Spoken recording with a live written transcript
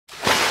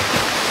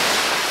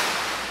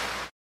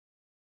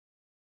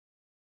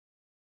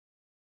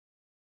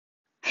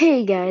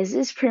Hey guys,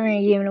 it's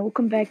Premier Game and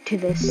welcome back to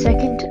the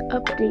second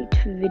update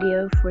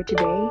video for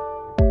today.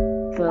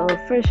 The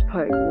first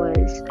part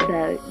was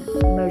about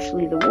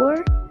mostly the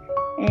war,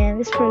 and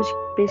this part is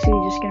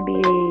basically just going to be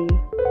an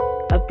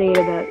update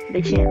about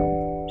the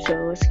channel. So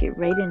let's get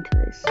right into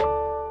this.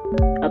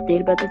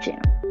 Update about the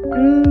channel.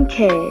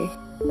 Okay,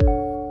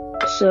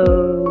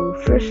 so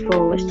first of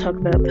all, let's talk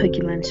about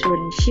Pokemon Sword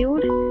and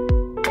Shield.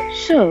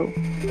 So,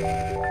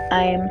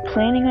 I am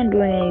planning on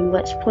doing a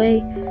Let's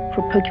Play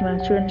for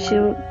Pokemon Sword and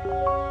Shield.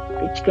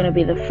 It's gonna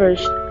be the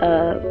first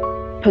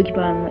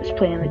Pokemon Let's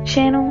Play on the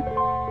channel,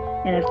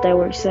 and if that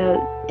works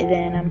out,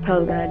 then I'm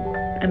probably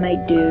I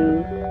might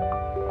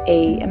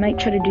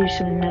try to do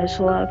some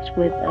Nuzlocke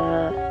with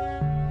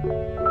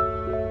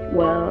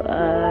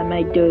I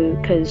might do,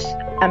 because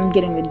I'm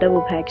getting the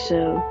double pack,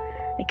 so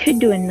I could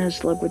do a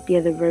Nuzlocke with the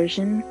other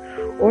version,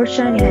 or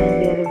Shiny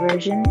Hunt the other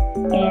version,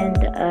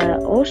 and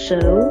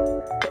also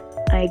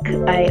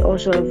I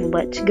also have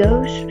Let's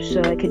Go,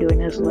 so I could do a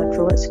Nuzlocke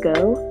for Let's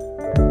Go.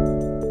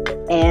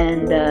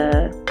 And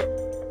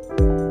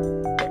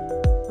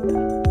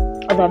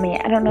although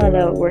I don't know how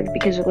that would work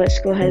because Let's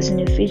Go has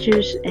new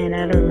features and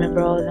I don't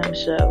remember all of them,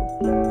 so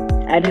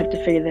I'd have to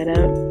figure that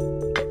out.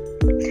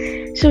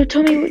 So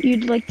tell me what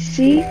you'd like to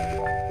see.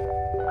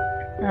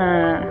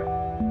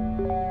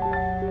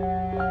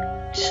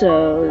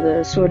 So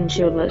the Sword and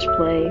Shield Let's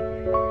Play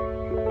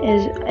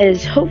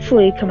is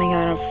hopefully coming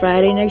out on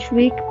Friday next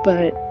week,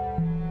 but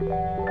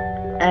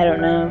I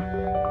don't know.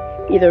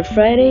 Either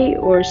Friday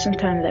or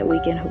sometime that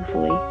weekend,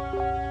 hopefully.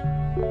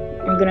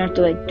 I'm gonna have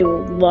to do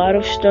a lot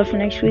of stuff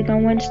next week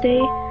on Wednesday.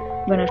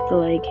 I'm gonna have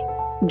to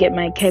get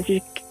my capture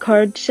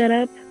card set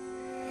up.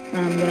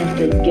 I'm gonna have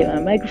to get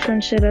my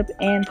microphone set up,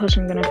 and plus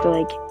I'm gonna have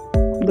to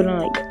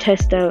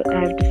test out.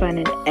 I have to find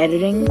an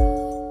editing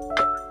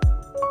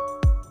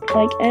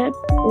app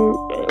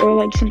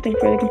or something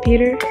for the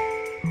computer.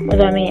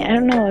 Although I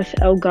don't know if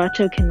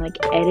Elgato can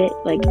edit,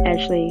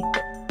 actually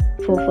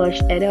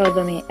full-fledged edit.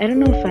 Although I don't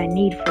know if I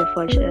need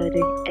full-fledged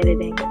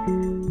editing.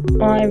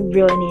 All I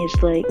really need is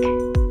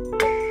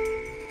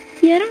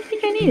I don't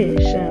think I need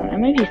it, so I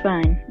might be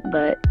fine,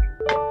 but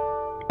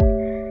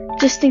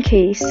just in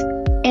case.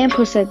 And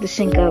plus I have to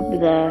sync up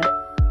the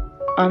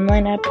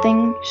online app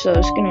thing, so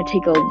it's gonna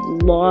take a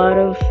lot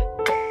of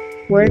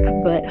work,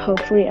 but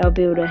hopefully I'll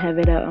be able to have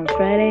it out on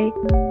Friday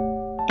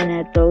and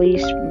at the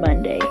least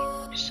Monday.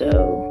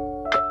 So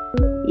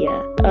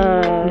yeah.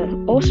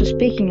 Also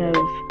speaking of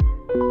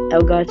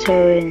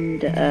Elgato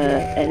and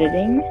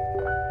editing,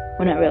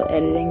 well, not real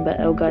editing, but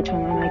Elgato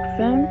on my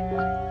microphone.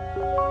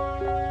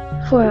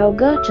 For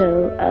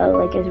Elgato,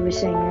 as we were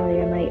saying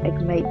earlier, I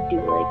might do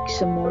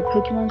some more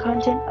Pokemon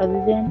content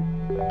other than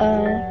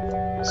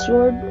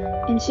Sword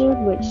and Shield,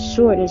 which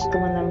Sword is the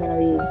one that I'm gonna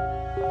be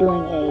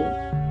doing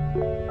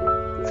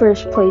a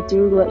first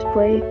playthrough Let's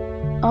Play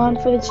on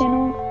for the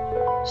channel.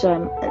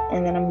 So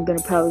and then I'm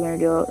probably gonna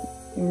do a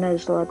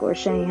Nuzlocke or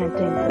Shiny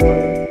Hunting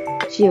for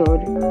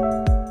Shield.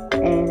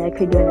 And I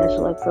could do a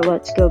Nuzlocke for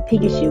Let's Go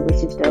Pikachu,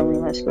 which is the only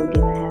Let's Go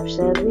game I have,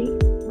 sadly.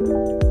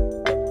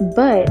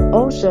 But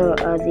also,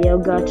 the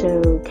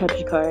Elgato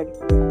capture card,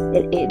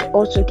 it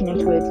also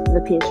connects with the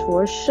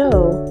PS4,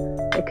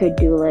 so I could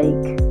do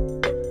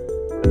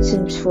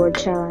Sims 4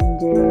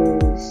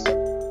 challenges,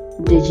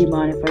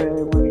 Digimon if I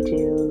really wanted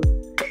to,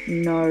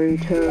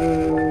 Naruto,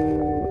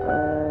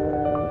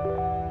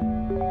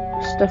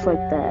 stuff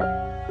like that.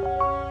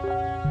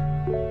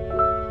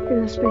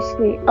 That's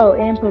basically,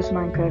 and plus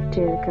Minecraft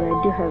too, because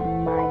I do have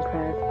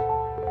Minecraft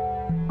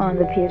on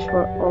the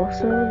PS4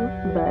 also,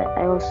 but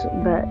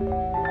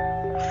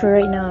for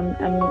right now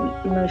I'm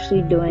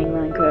mostly doing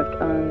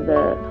Minecraft on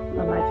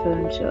my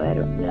phone, so I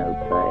don't know,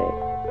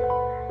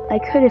 but I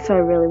could if I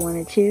really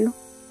wanted to.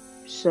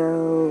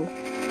 So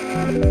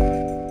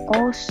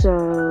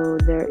also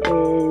there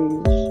is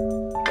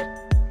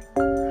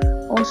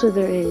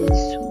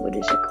what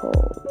is it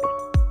called?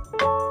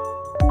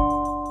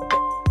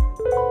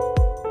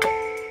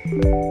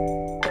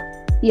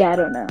 Yeah, I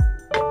don't know.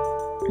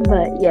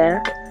 But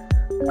yeah.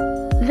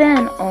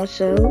 Then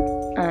also,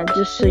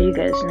 just so you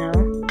guys know,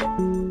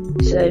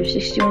 so I have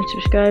 61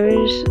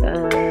 subscribers,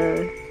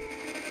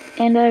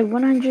 and I have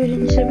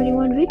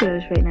 171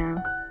 videos right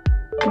now.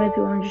 Might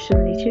be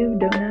 172,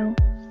 don't know.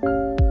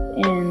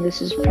 And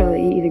this is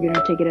probably either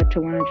gonna take it up to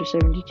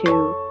 172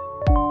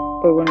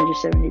 or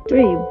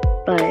 173,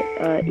 but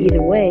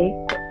either way,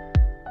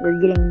 we're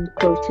getting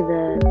close to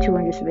the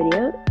 200th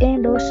video.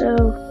 And also,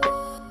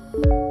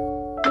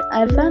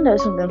 I found out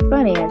something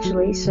funny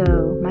actually. So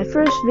my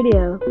first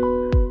video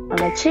on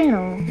my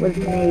channel was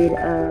made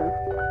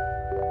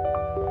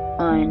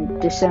on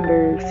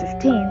December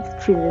 15th,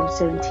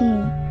 2017,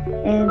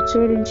 and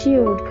Sword and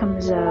Shield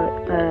comes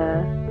out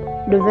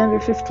November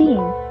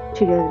 15th,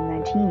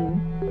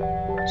 2019.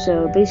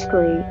 So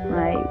basically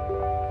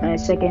my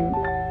second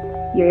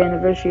year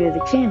anniversary of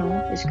the channel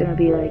is gonna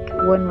be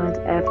 1 month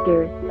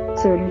after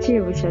Sword and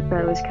Shield, which I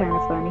thought was kind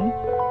of funny.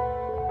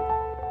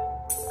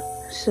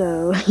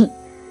 So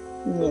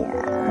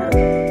yeah.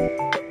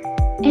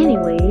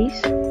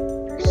 Anyways,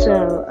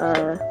 so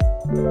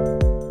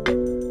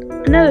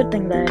another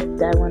thing that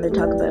I wanted to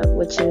talk about,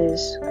 which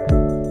is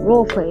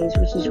role plays,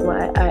 which is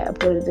why I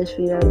uploaded this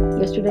video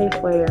yesterday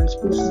for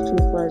Species 2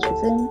 Flies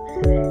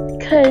Within,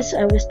 because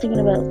I was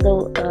thinking about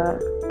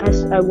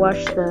as I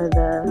watched the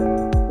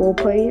role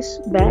plays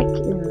back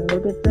and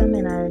looked at them,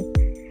 and I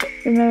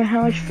remember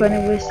how much fun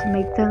it was to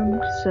make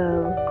them.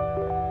 So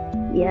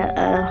yeah,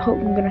 I hope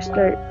I'm gonna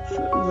start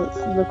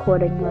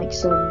recording like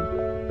some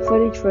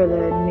footage for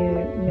the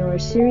newer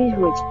series,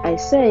 which I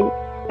said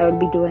I would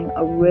be doing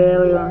a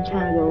really long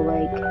time ago,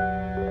 like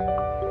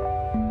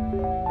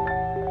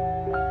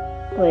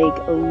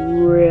a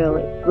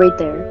really, right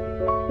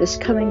there, this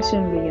coming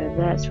soon video,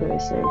 that's what I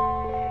said,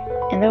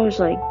 and that was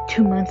like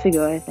 2 months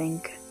ago, I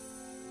think.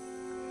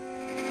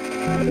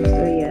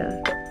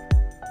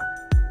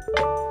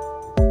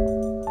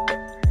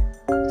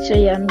 So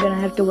yeah, I'm gonna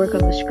have to work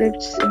on the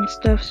scripts and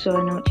stuff so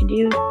I know what to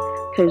do,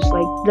 because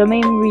like the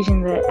main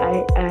reason that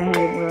I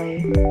hadn't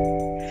really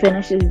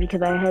finished is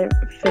because I hadn't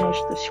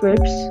finished the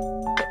scripts.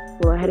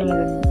 Well, I hadn't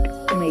even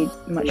made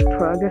much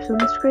progress on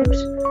the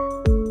scripts,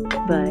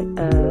 but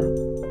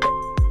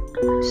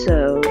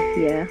so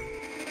yeah.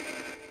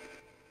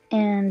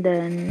 And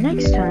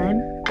next time,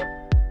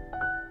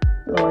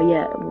 well,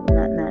 yeah,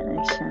 not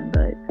next time,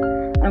 but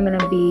I'm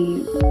gonna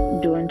be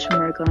doing some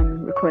work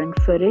on recording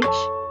footage.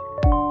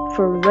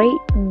 For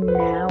right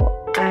now,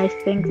 I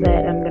think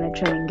that I'm gonna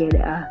try and get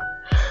I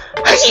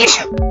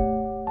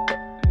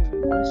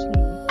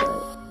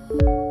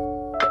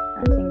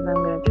think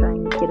I'm gonna try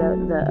and get out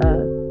the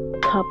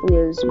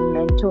Poplio's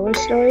mentor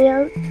story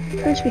out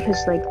first, because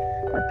like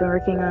I've been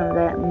working on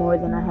that more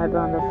than I have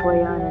on the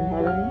Flayon in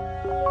Heaven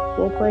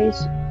roleplays,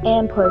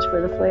 and plus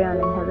for the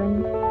Flayon in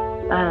Heaven,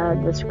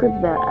 the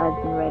script that I've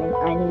been writing,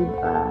 I need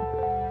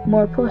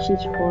more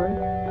plushies for.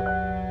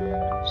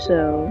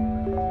 So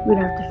we're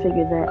gonna have to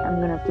figure that. I'm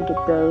gonna have to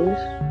get those.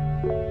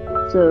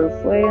 So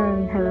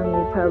Flayon in Heaven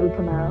will probably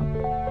come out,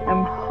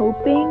 I'm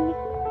hoping,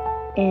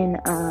 in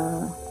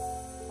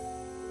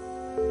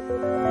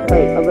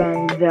like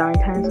around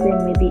Valentine's Day,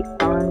 maybe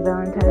on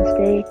Valentine's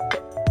Day,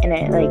 and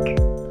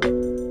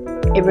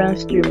it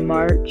runs through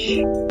March,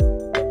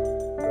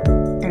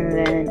 and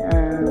then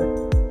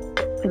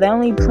cause I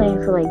only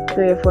planned for like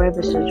 3 or 4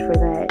 episodes for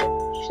that,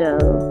 so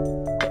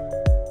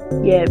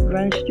yeah, it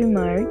runs through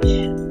March,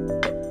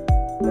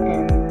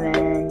 and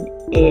then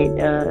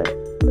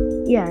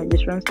it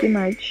just runs through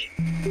March,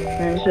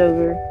 and it's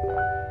over.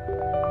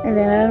 And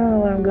then I don't know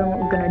what I'm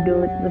gonna do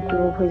with the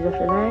roleplays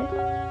after that.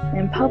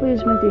 And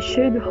Poplio's Mentor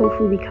should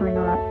hopefully be coming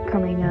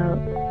out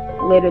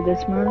later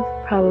this month.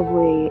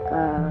 Probably,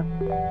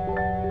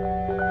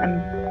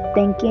 I'm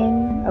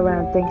thinking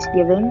around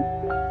Thanksgiving.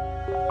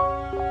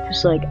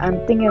 Just like, I'm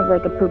thinking of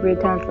like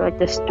appropriate times for like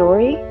the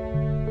story.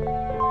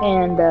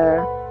 And,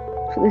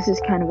 so this is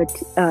kind of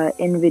a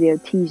in-video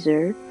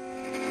teaser.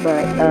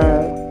 But,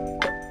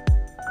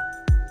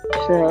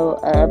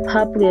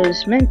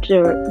 Poplio's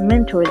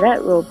mentor, that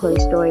roleplay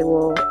story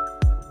will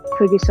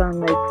focus on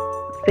like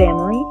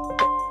family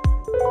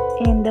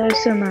and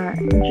some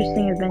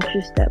interesting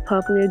adventures that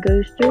Poplio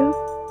goes through,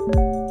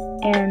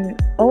 and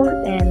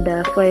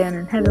Flayon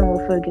in Heaven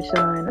will focus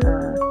on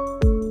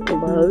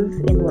love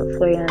and what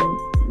Flayon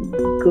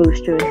goes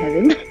through in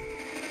heaven,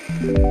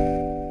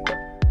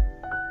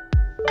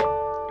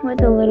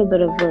 with a little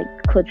bit of like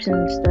clips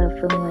and stuff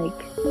from like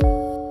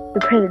the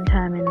present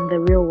time in the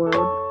real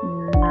world.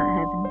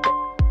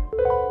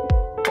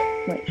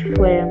 Which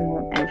Flayon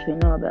won't actually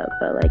know about,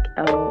 but like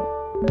I'll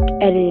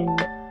edit in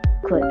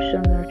clips, so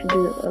I'm gonna have to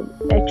do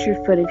extra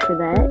footage for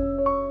that.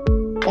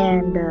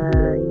 And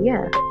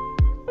yeah,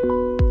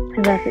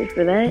 and that's it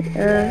for that.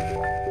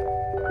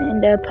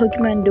 And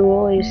Pokemon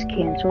Duel is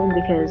canceled,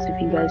 because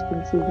if you guys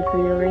can see the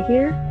video right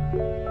here,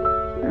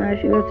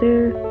 if you go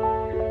through,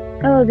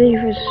 hello, thank you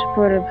for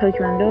support of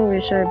Pokemon Duel.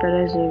 We're sorry, but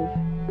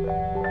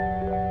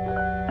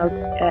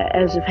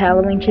as of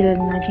Halloween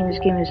 2019, this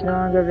game is no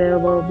longer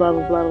available, blah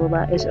blah blah blah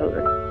blah, it's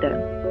over,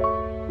 done.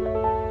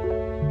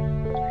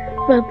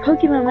 But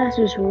Pokemon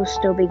Masters will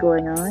still be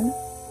going on.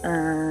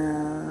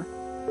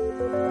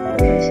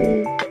 Let's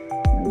see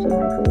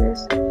for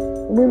this.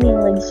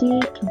 Lumion Legacy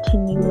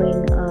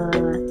continuing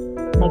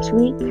next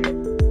week.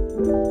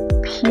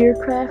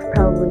 Purecraft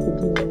probably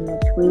continuing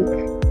next week.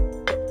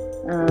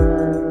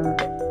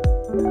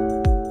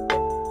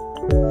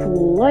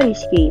 Flight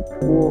Escape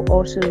will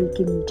also be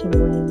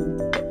continuing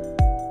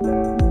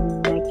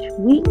next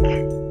week.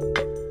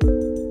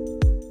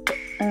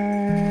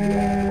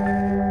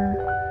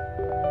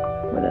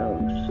 What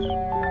else?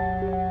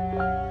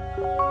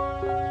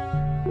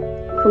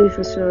 Flea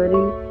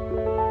Facility,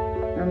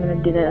 I'm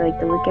gonna do that like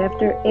the week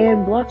after.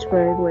 And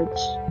Bloxburg,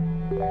 which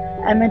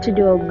I meant to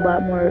do a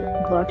lot more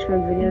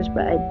Bloxburg videos,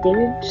 but I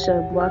didn't.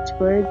 So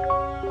Bloxburg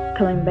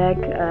coming back.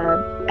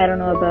 I don't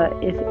know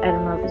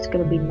if it's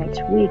gonna be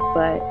next week,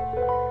 but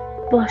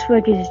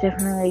Bloxburg is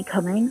definitely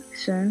coming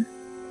soon,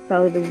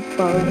 probably the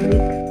following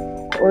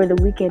week or the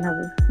weekend of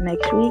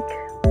next week.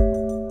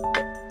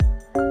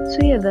 So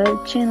yeah, the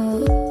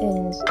channel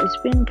it's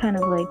been kind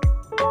of like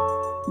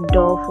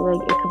dull for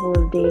like a couple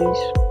of days,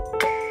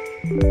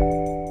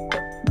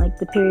 like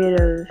the period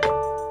of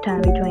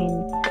time between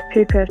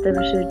Purcraft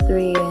episode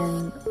 3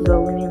 and the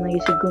Lumion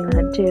Legacy Gloom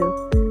Hunt 2.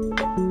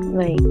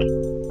 Like,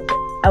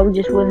 I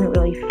just wasn't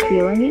really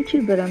feeling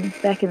YouTube, but I'm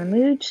back in the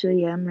mood, so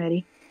yeah, I'm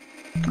ready.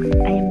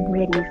 I am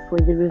ready for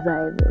the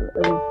revival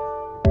of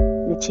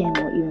the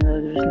channel, even though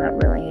there's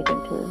not really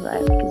anything to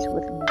revive because it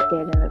wasn't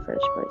dead in the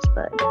first place,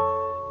 but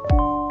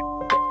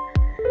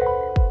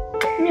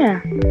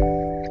yeah,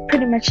 that's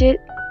pretty much it.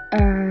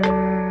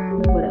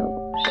 What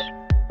else?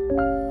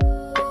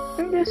 I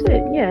think that's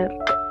it, yeah,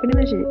 pretty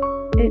much it.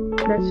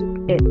 That's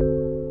it.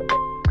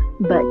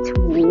 But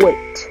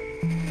wait.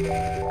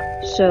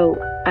 So,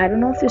 I don't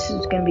know if this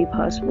is gonna be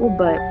possible,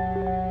 but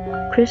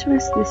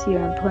Christmas this year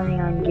I'm planning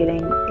on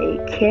getting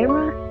a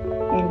camera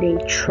and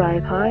a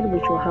tripod,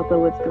 which will help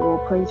out with the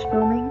roleplays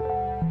filming.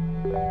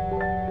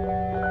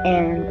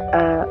 And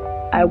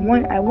I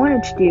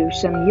wanted to do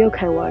some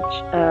Yokai Watch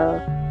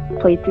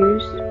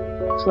playthroughs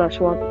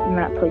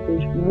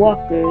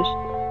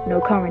walkthroughs, no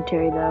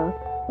commentary though,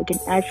 like an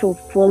actual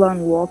full-on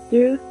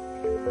walkthrough,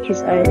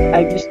 because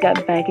I just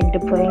got back into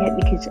playing it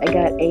because I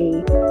got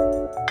a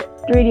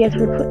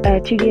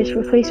 2DS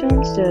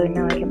replacement, so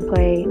now I can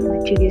play my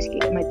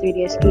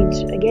 3DS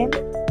games again.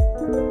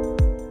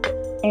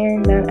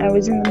 And I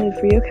was in the mood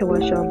for Yokai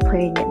Watch, so I'm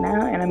playing it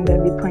now, and I'm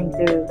going to be playing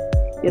through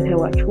Yokai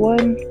Watch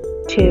 1,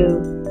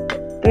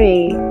 2,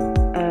 3,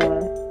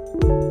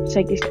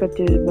 Psychic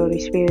Specters, Bodhi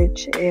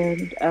Spirits,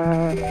 and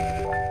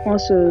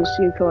also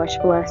Yokai Watch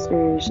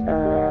Blasters,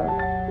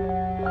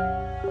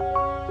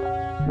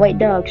 White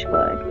Dog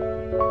Squad.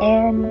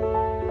 And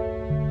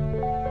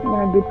I'm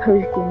going to be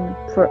posting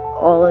for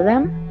all of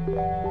them.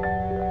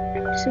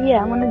 So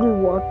yeah, I want to do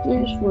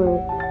walkthroughs for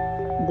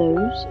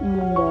those,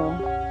 and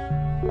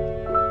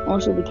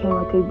also the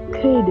camera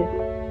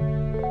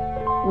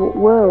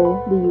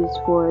will be used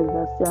for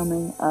the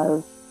filming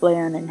of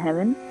Leon in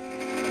Heaven.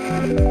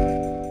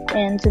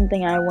 And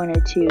something I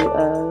wanted to,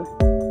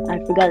 I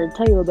forgot to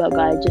tell you about, but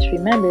I just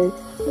remembered,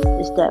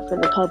 is that for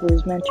the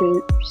Popular's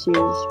Mentor series,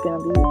 it's going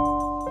to be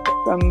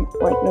from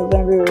like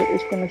November.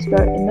 It's going to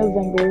start in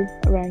November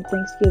around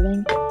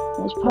Thanksgiving,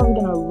 and it's probably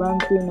going to run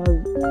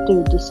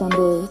through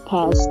December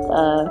past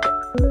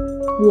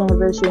the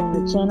anniversary of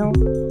the channel,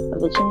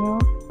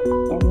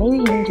 and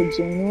maybe even to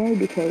January,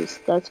 because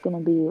that's going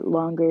to be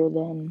longer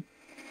than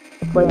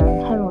Leon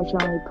in Heaven, which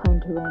I only plan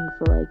to run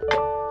for like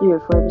 3 or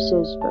 4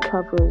 episodes, but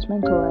Popular's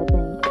Mentor I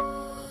think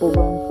will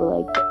run for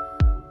like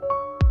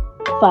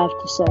 5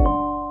 to 7.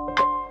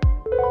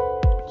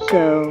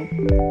 So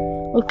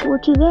look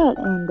forward to that,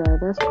 and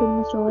that's pretty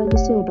much all I have to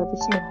say about the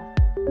channel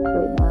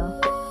right now.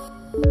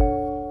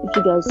 If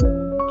you guys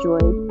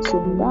enjoyed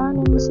sitting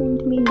down and listening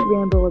to me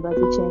ramble about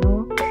the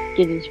channel,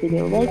 give this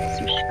video a like,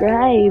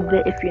 subscribe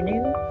if you're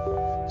new,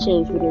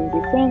 share this video with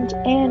your friends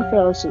and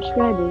fellow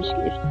subscribers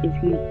if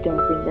you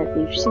don't think that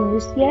they've seen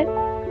this yet,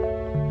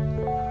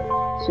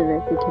 so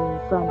that they can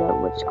find out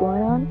what's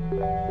going on.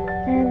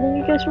 And thank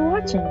you guys for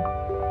watching.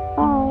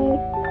 Bye!